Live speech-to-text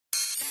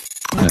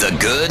The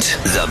good,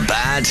 the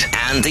bad,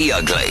 and the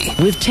ugly.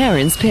 With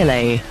Terence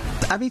Pillay.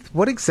 Amit,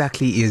 what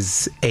exactly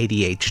is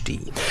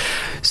ADHD?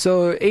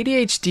 So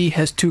ADHD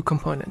has two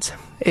components.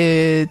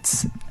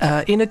 It's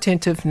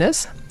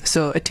inattentiveness.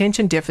 So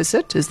attention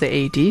deficit is the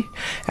AD,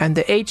 and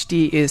the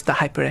HD is the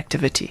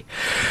hyperactivity.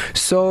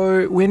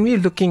 So when we're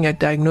looking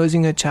at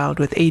diagnosing a child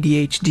with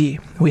ADHD,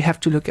 we have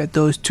to look at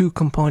those two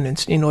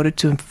components in order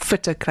to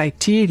fit a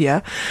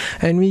criteria,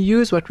 and we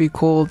use what we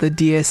call the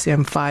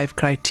DSM-5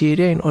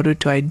 criteria in order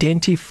to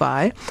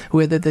identify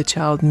whether the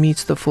child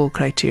meets the full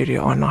criteria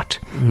or not.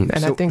 And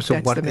I think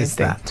that's what the main is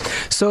thing. that?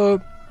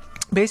 So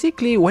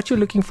basically, what you're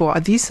looking for are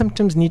these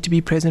symptoms need to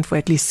be present for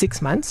at least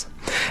 6 months,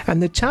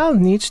 and the child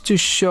needs to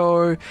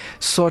show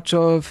sort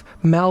of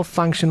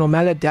malfunction or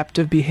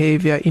maladaptive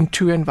behavior in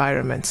two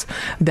environments,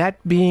 that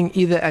being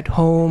either at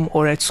home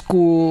or at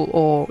school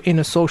or in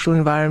a social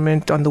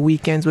environment on the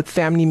weekends with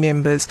family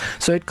members.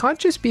 So it can't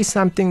just be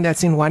something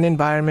that's in one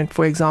environment,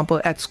 for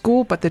example, at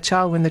school, but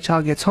when the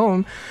child gets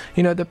home,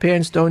 the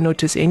parents don't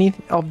notice any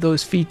of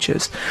those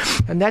features.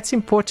 And that's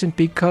important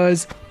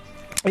because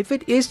if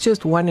it is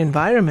just one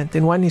environment,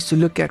 then one needs to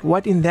look at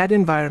what in that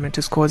environment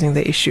is causing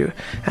the issue.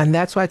 And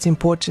that's why it's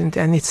important,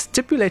 and it's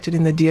stipulated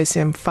in the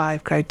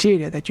DSM-5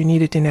 criteria that you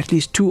need it in at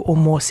least 2 or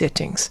more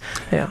settings.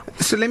 Yeah.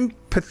 So let me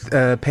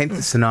paint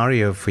the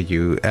scenario for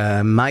you.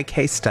 My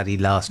case study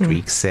last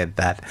week said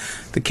that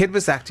the kid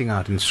was acting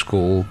out in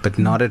school, but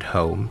not at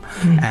home.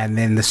 And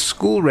then the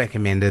school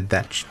recommended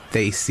that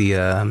they see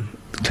a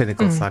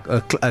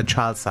a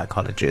child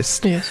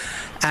psychologist. Yes.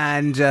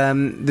 And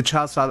the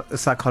child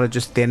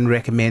psychologist then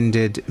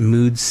recommended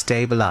mood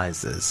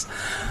stabilizers.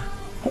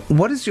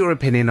 What is your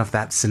opinion of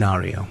that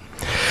scenario?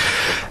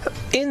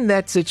 In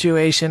that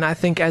situation, I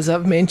think, as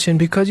I've mentioned,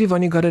 because you've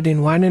only got it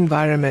in one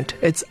environment,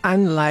 it's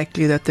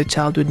unlikely that the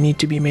child would need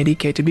to be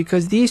medicated,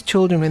 because these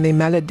children, when they're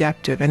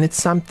maladaptive, and it's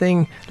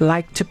something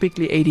like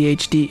typically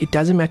ADHD, it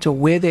doesn't matter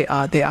where they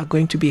are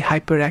going to be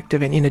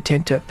hyperactive and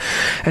inattentive.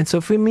 And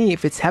so for me,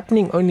 if it's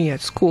happening only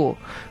at school,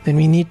 then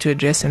we need to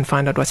address and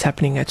find out what's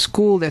happening at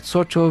school. That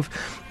sort of,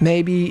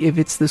 maybe if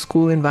it's the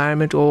school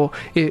environment, or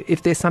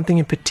if there's something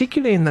in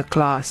particular in the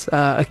class,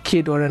 a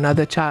kid or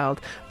another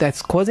child,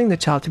 that's causing the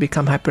child to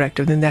become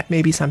hyperactive, then that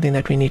may be something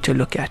that we need to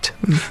look at.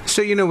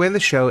 So, when the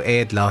show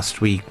aired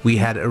last week, we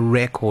had a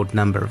record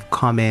number of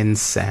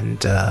comments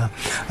and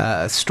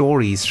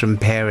stories from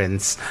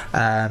parents.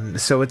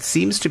 So it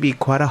seems to be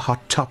quite a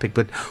hot topic.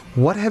 But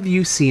what have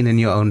you seen in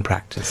your own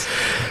practice?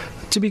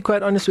 To be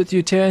quite honest with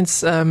you,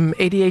 Terence,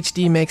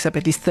 ADHD makes up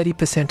at least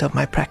 30% of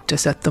my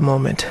practice at the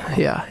moment.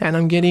 Yeah, and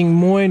I'm getting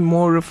more and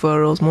more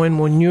referrals, more and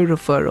more new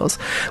referrals,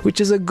 which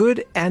is a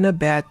good and a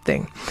bad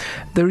thing.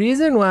 The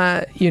reason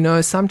why,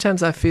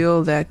 sometimes I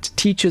feel that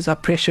teachers are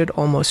pressured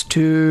almost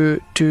for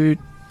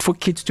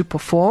kids to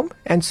perform,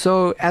 and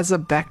so as a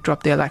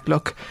backdrop, they're like,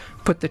 look,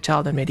 put the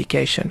child on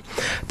medication.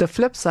 The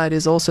flip side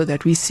is also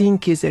that we're seeing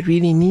kids that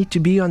really need to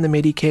be on the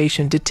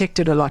medication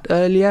detected a lot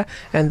earlier,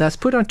 and thus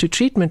put onto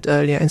treatment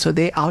earlier, and so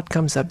their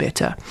outcomes are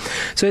better.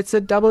 So it's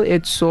a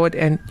double-edged sword,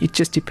 and it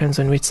just depends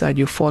on which side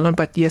you fall on.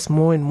 But yes,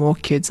 more and more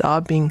kids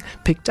are being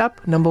picked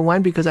up. Number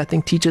one, because I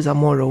think teachers are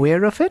more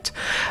aware of it,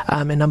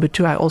 and number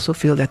two, I also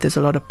feel that there's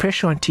a lot of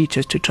pressure on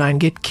teachers to try and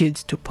get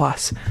kids to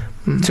pass.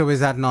 So is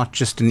that not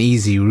just an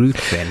easy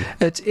route then?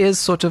 It is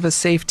sort of a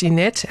safety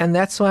net, and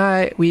that's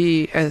why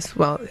we, as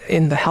well,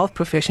 in the health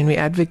profession, we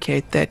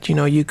advocate that,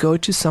 you go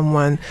to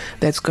someone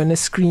that's going to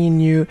screen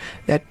you,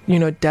 that,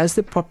 does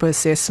the proper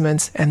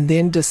assessments, and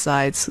then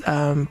decides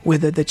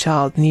whether the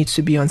child needs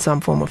to be on some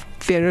form of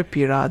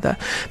therapy rather,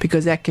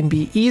 because that can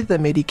be either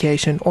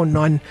medication or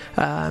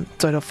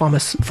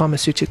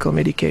pharmaceutical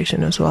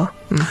medication as well.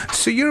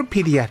 So you're a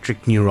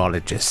pediatric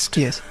neurologist.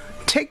 Yes.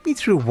 Take me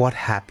through what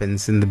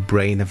happens in the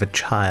brain of a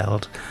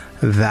child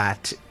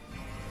that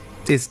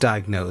is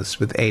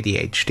diagnosed with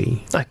ADHD.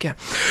 Okay.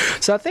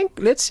 So I think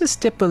let's just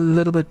step a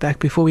little bit back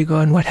before we go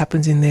on what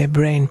happens in their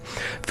brain.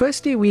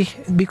 Firstly,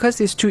 because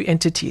there's two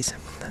entities.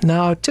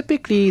 Now,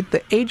 typically,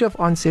 the age of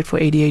onset for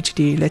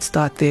ADHD, let's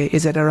start there,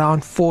 is at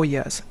around 4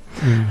 years.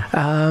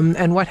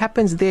 And what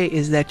happens there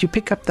is that you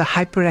pick up the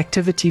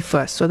hyperactivity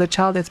first. So the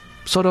child that's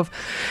sort of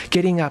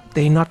getting up,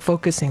 they're not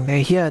focusing, they're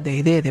here,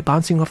 they're there, they're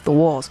bouncing off the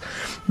walls,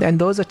 and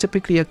those are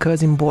typically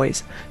occurs in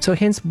boys. So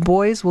hence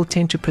boys will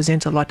tend to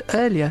present a lot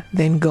earlier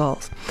than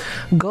girls.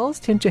 Girls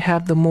tend to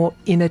have the more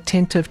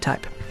inattentive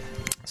type.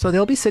 So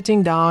they'll be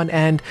sitting down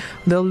and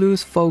they'll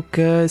lose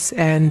focus,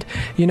 and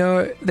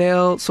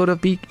they'll sort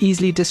of be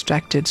easily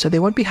distracted. So they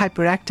won't be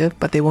hyperactive,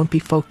 but they won't be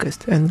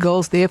focused. And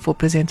girls therefore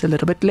present a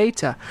little bit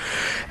later.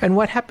 And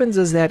what happens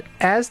is that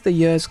as the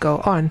years go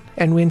on,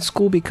 and when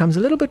school becomes a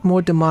little bit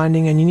more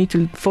demanding and you need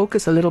to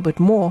focus a little bit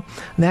more,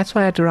 that's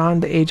why at around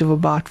the age of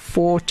about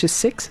 4 to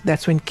 6,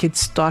 that's when kids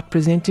start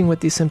presenting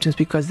with these symptoms,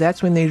 because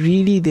that's when they're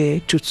really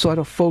there to sort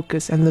of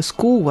focus, and the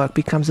schoolwork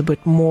becomes a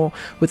bit more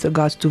with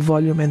regards to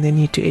volume, and they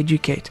need to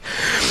educate.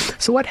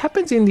 So what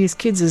happens in these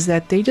kids is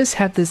that they just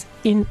have this,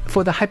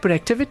 for the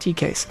hyperactivity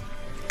case,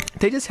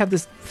 they just have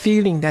this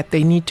feeling that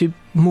they need to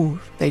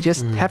move. They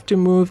just have to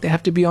move. They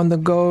have to be on the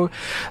go.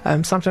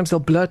 Sometimes they'll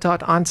blurt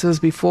out answers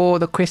before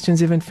the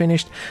question's even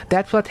finished.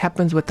 That's what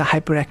happens with the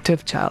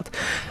hyperactive child.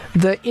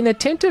 The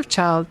inattentive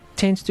child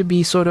tends to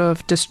be sort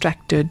of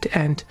distracted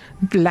and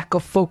lack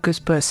of focus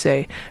per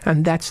se,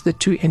 and that's the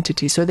two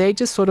entities. So they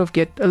just sort of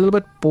get a little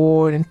bit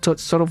bored and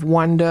sort of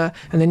wander,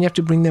 and then you have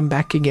to bring them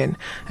back again,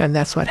 and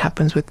that's what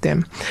happens with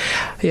them.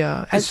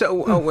 Yeah. And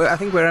so I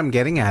think where I'm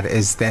getting at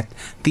is that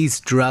these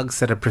drugs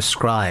that are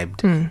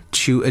prescribed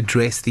to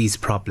address these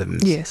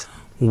problems. Yes.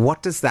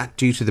 What does that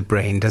do to the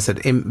brain? Does it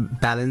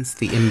balance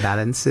the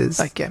imbalances?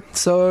 Okay,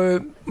 so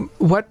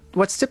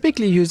what's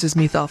typically used is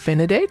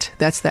methylphenidate.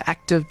 That's the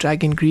active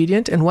drug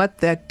ingredient, and what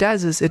that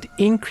does is it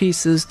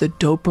increases the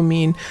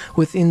dopamine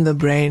within the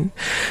brain.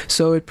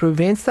 So it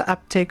prevents the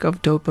uptake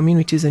of dopamine,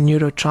 which is a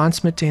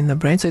neurotransmitter in the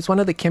brain. So it's one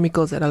of the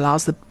chemicals that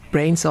allows the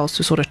brain cells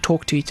to sort of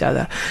talk to each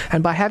other.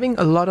 And by having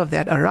a lot of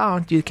that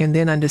around, you can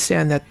then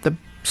understand that the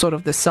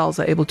cells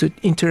are able to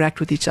interact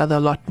with each other a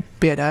lot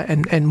better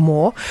and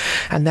more,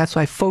 and that's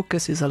why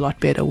focus is a lot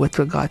better with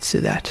regards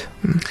to that.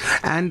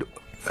 And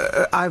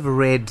I've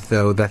read,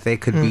 though, that there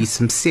could be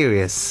some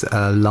serious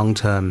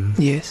long-term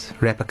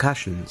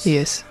repercussions.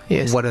 Yes.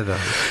 What are those?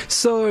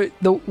 So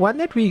the one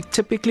that we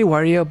typically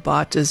worry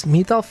about is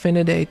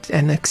methylphenidate,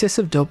 and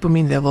excessive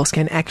dopamine levels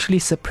can actually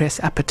suppress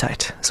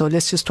appetite. So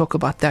let's just talk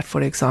about that,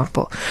 for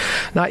example.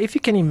 Now, if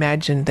you can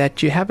imagine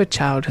that you have a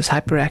child who's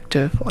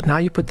hyperactive, or now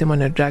you put them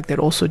on a drug that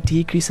also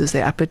decreases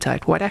their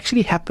appetite, what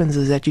actually happens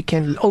is that you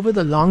can, over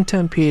the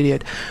long-term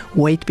period,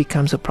 weight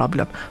becomes a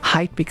problem,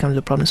 height becomes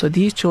a problem. So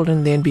these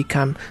children then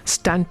become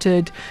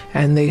stunted,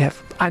 and they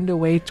have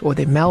underweight or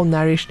they're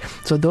malnourished.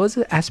 So those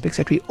are aspects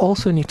that we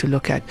also need to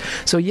look at.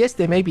 So yes,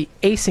 they may be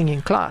acing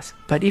in class,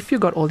 but if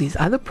you've got all these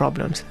other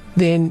problems,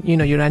 then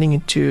you're running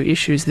into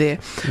issues there.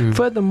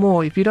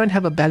 Furthermore, if you don't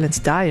have a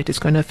balanced diet, it's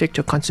going to affect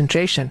your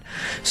concentration.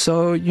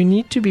 So you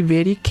need to be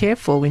very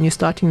careful when you're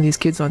starting these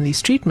kids on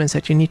these treatments,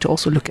 that you need to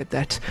also look at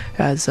that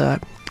as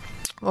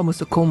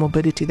almost a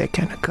comorbidity that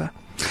can occur.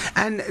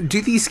 And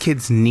do these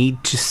kids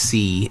need to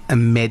see a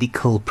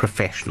medical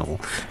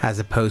professional as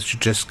opposed to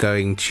just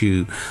going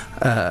to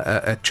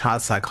a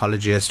child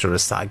psychologist or a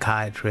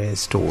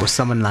psychiatrist or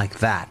someone like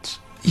that?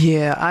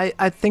 Yeah,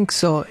 I think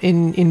so.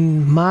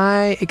 In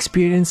my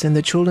experience and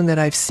the children that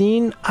I've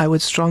seen, I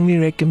would strongly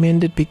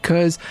recommend it,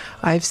 because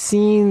I've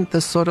seen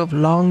the sort of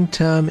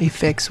long-term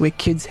effects where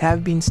kids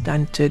have been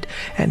stunted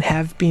and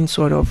have been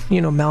sort of,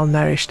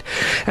 malnourished.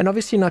 And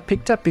obviously not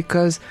picked up,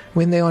 because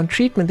when they're on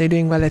treatment, they're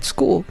doing well at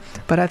school.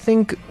 But I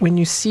think when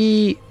you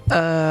see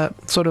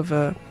sort of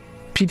a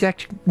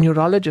pediatric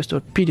neurologist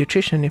or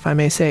pediatrician, if I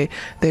may say,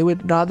 they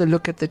would rather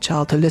look at the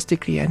child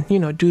holistically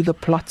and do the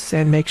plots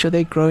and make sure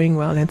they're growing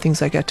well and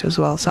things like that as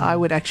well. So I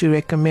would actually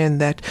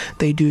recommend that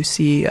they do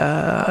see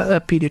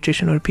a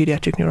pediatrician or a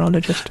pediatric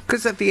neurologist.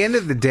 Because at the end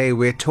of the day,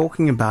 we're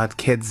talking about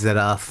kids that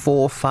are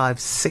 4, 5,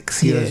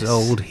 6 years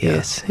old here.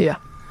 Yes, yeah.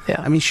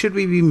 I mean, should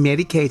we be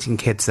medicating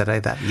kids that are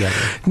that young?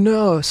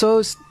 No.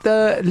 So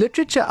the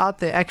literature out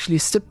there actually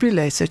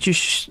stipulates that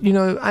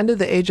under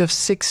the age of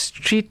 6,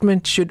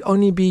 treatment should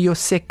only be your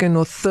second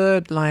or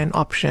third line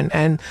option,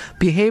 and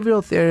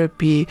behavioral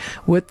therapy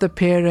with the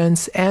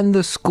parents and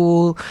the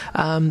school,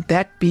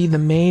 that be the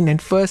main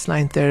and first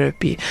line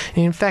therapy.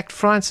 And in fact,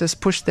 France has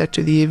pushed that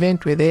to the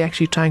event where they're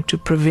actually trying to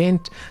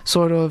prevent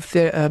sort of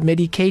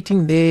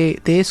medicating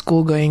their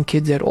school going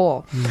kids at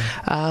all.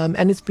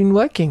 And it's been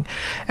working.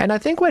 And I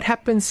think what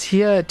happens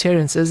here,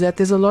 Terence, is that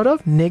there's a lot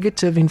of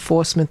negative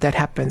enforcement that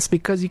happens,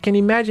 because you can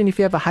imagine if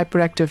you have a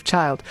hyperactive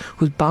child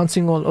who's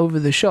bouncing all over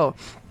the show,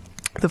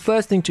 the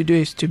first thing to do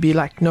is to be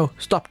like, no,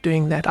 stop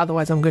doing that,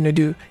 otherwise I'm going to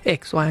do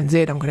X, Y, and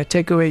Z. I'm going to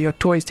take away your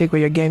toys, take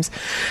away your games.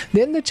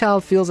 Then the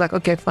child feels like,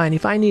 okay, fine,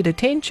 if I need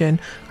attention,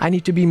 I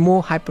need to be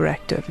more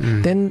hyperactive.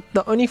 Then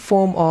the only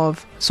form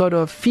of sort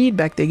of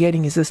feedback they're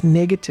getting is this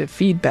negative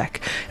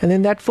feedback, and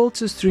then that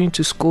filters through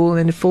into school,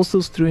 and it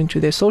filters through into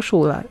their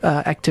social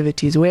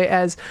activities.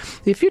 Whereas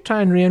if you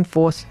try and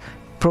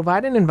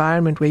provide an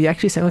environment where you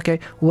actually say, okay,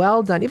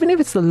 well done, even if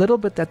it's the little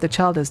bit that the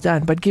child has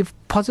done, but give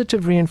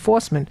positive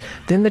reinforcement,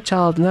 then the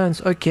child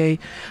learns, okay,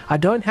 I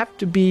don't have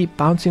to be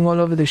bouncing all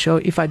over the show.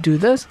 If I do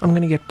this, I'm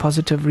going to get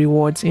positive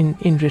rewards in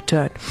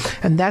return.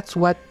 And that's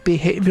what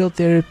behavioral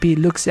therapy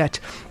looks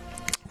at.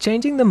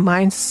 Changing the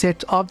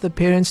mindset of the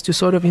parents to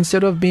sort of,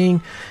 instead of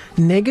being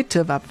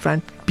negative up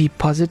front, be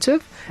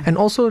positive, and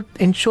also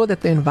ensure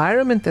that the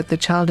environment that the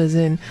child is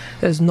in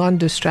is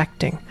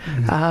non-distracting.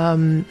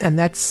 And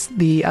that's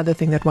the other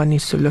thing that one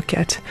needs to look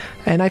at.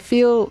 And I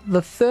feel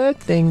the third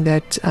thing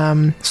that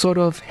sort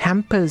of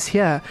hampers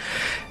here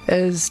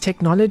is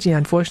technology,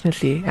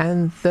 unfortunately,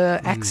 and the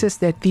access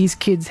that these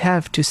kids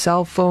have to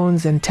cell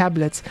phones and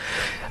tablets.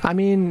 I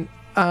mean,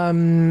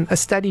 a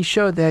study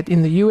showed that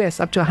in the US,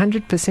 up to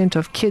 100%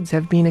 of kids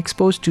have been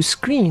exposed to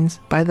screens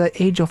by the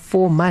age of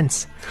 4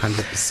 months.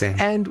 100%.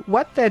 And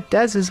what that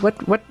does is,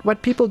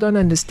 what people don't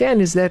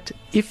understand is that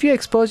if you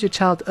expose your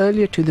child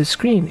earlier to the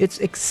screen,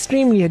 it's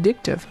extremely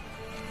addictive.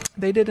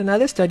 They did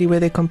another study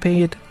where they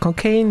compared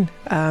cocaine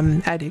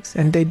addicts,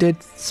 and they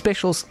did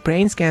special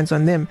brain scans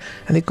on them,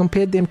 and they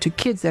compared them to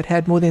kids that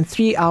had more than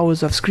 3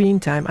 hours of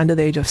screen time under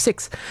the age of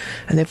 6,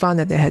 and they found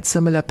that they had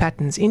similar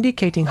patterns,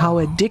 indicating how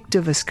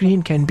addictive a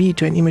screen can be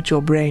to an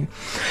immature brain.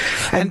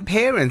 And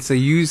parents are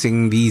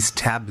using these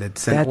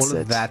tablets and That's all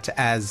of it. that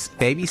as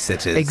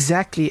babysitters.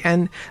 Exactly.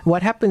 And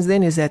what happens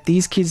then is that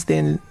these kids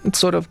then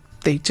sort of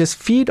they just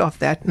feed off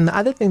that. And the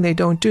other thing they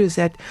don't do is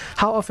that,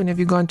 how often have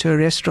you gone to a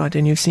restaurant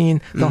and you've seen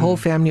the whole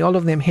family, all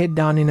of them head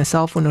down in a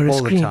cell phone or a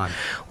All the screen? time.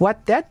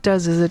 What that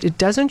does is that it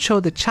doesn't show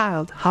the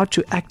child how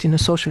to act in a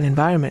social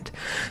environment.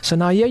 So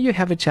now here you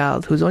have a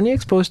child who's only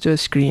exposed to a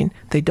screen.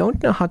 They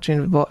don't know how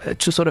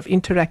to sort of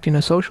interact in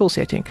a social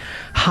setting.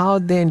 How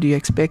then do you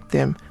expect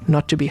them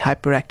not to be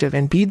hyperactive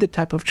and be the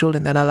type of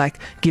children that are like,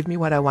 give me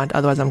what I want,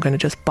 otherwise I'm going to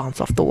just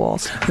bounce off the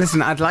walls?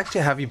 Listen, I'd like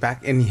to have you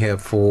back in here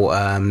for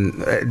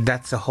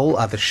that's a whole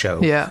other show.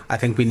 Yeah. I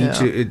think we need Yeah.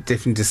 to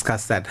definitely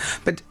discuss that.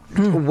 But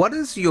what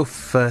is your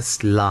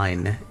first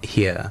line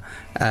here?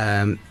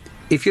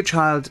 If your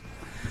child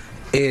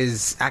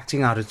is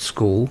acting out at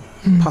school,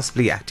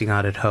 possibly acting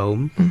out at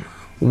home,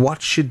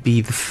 what should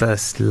be the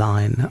first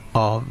line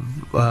of,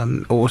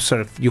 or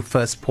sort of your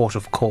first port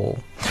of call?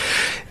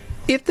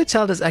 If the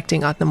child is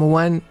acting out, number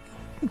one,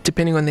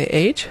 depending on their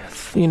age,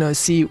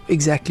 see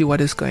exactly what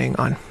is going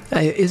on.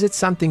 Is it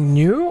something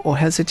new, or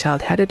has the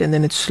child had it and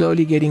then it's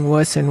slowly getting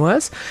worse and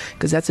worse?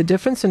 Because that's a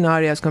different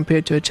scenario as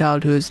compared to a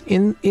child who's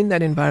in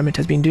that environment,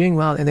 has been doing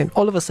well, and then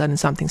all of a sudden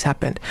something's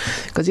happened.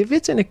 Because if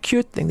it's an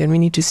acute thing, then we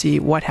need to see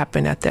what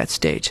happened at that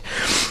stage.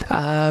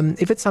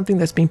 If it's something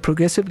that's been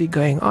progressively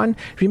going on,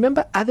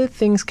 remember other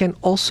things can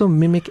also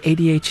mimic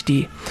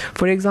ADHD.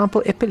 For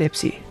example,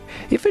 epilepsy.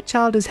 If a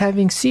child is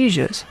having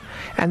seizures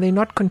and they're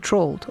not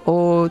controlled,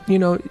 or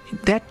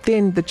that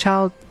then the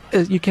child,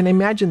 you can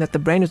imagine that the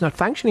brain is not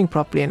functioning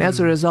properly, and as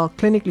a result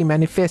clinically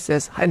manifests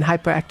as an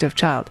hyperactive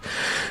child.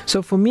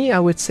 So for me, I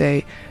would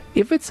say,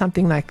 if it's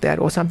something like that,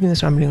 or something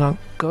that's rumbling along,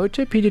 go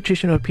to a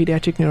pediatrician or a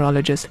pediatric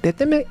neurologist. Let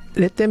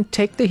them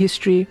take the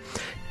history,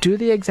 do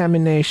the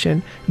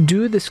examination,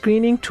 do the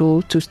screening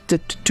tool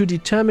to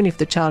determine if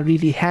the child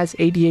really has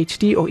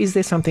ADHD or is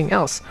there something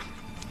else,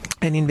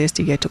 and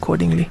investigate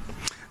accordingly.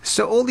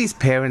 So all these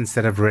parents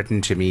that have written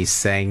to me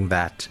saying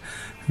that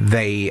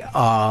they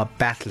are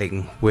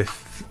battling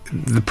with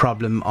the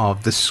problem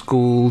of the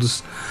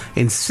schools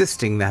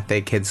insisting that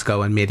their kids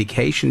go on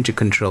medication to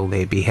control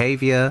their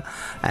behavior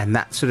and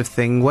that sort of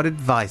thing, what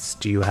advice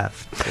do you have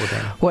for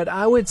them? What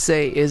I would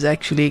say is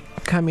actually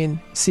come in,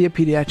 see a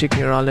pediatric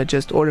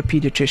neurologist or a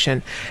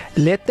pediatrician.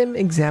 Let them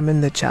examine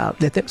the child.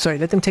 Let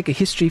them take a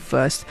history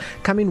first.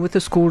 Come in with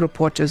a school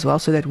report as well,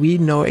 so that we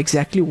know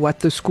exactly what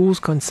the school's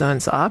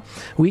concerns are.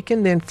 We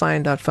can then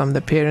find out from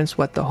the parents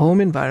what the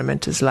home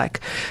environment is like.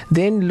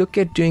 Then look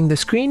at doing the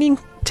screening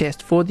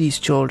test for these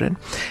children,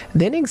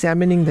 then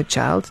examining the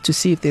child to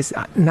see if there's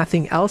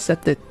nothing else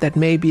that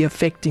may be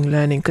affecting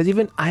learning, because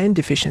even iron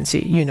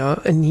deficiency,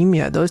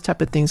 anemia, those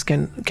type of things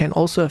can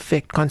also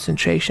affect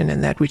concentration,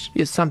 and that, which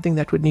is something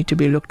that would need to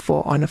be looked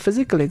for on a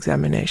physical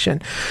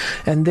examination.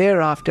 And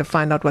thereafter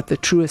find out what the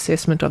true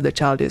assessment of the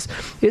child is.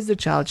 Is the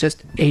child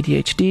just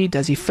ADHD?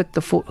 Does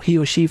he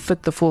or she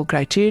fit the full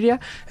criteria?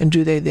 And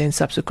do they then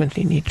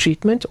subsequently need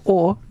treatment,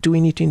 or do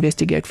we need to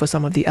investigate for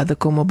some of the other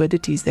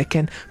comorbidities that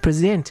can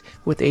present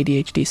with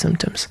ADHD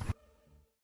symptoms?